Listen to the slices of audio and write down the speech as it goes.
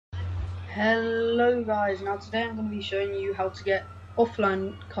Hello guys, now today I'm going to be showing you how to get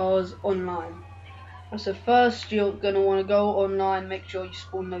offline cars online. So first you're going to want to go online, make sure your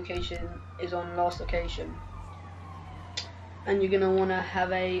spawn location is on last location. And you're going to want to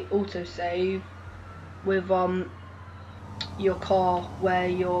have a autosave with your car where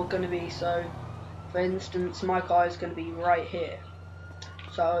you're going to be. So for instance, my car is going to be right here.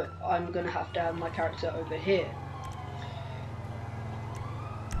 So I'm going to have my character over here.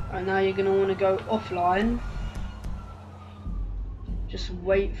 And now you're going to want to go offline. Just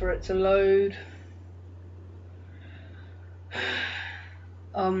wait for it to load.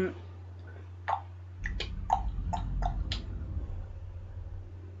 It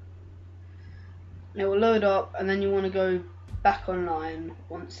will load up, and then you want to go back online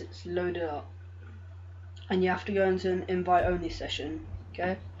once it's loaded up. And you have to go into an invite only session,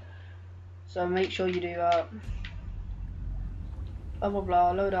 okay? So make sure you do that. Blah blah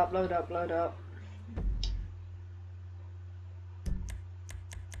blah, load up, load up, load up.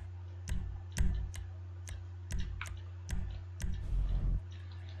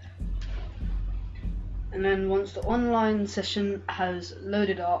 And then once the online session has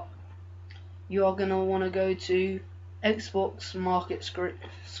loaded up, you are going to want to go to Xbox market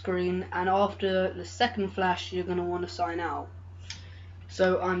screen, and after the second flash you're going to want to sign out.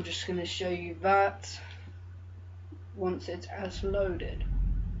 So I'm just going to show you that once it has loaded.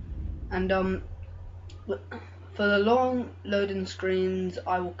 And for the long loading screens,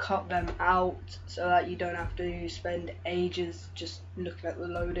 I will cut them out so that you don't have to spend ages just looking at the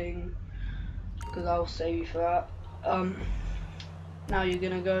loading, because I'll save you for that. Now you're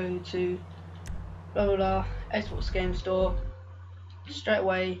gonna go to blah blah blah, Xbox Game Store. Straight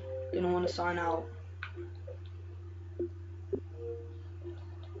away you're gonna want to sign out.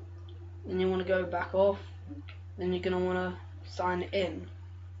 Then you want to go back off. Then you're gonna want to sign in.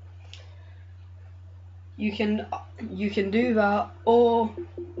 You can do that, or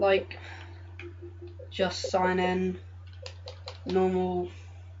like just sign in normal,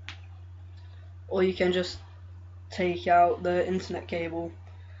 or you can just take out the internet cable.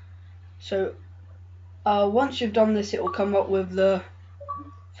 So once you've done this, it will come up with the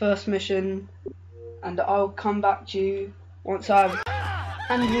first mission, and I'll come back to you once and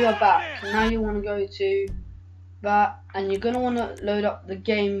we are back. Now you want to go to that, and you're going to want to load up the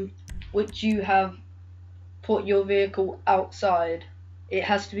game which you have put your vehicle outside. It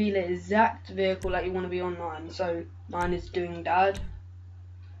has to be the exact vehicle that you want to be online. So mine is dotting dad,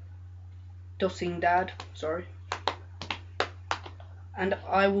 sorry. And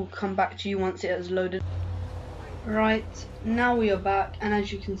I will come back to you once it has loaded. Right, now we are back, and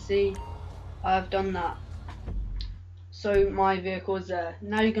as you can see, I've done that. So my vehicle is there.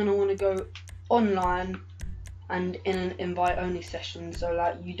 Now you're going to want to go online and in an invite only session, so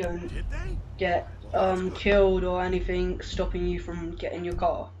that you don't get killed or anything stopping you from getting your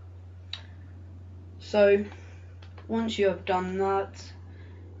car. So once you have done that,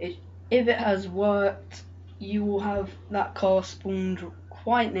 if it has worked, you will have that car spawned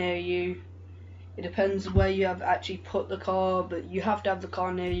quite near you. It depends where you have actually put the car, but you have to have the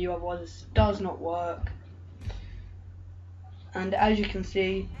car near you, otherwise it does not work. And as you can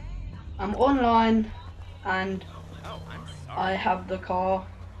see, I'm online and I have the car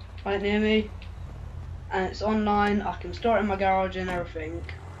right near me, and it's online. I can start in my garage and everything.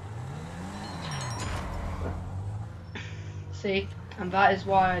 See, and that is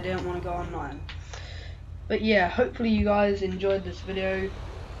why I didn't want to go online. But yeah, hopefully you guys enjoyed this video.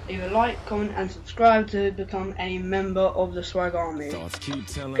 Leave a like, comment and subscribe to become a member of the Swag Army.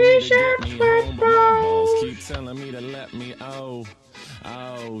 Peace out, Swag Bros! Keep telling me to let me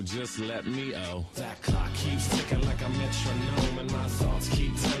just let me That clock keeps ticking like a metronome, and my thoughts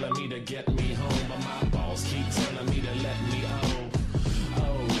keep telling me to get me home, but my balls keep telling me to let me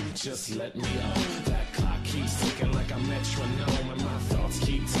just let me That clock keeps ticking like a metronome, and my thoughts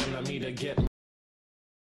keep telling me to get me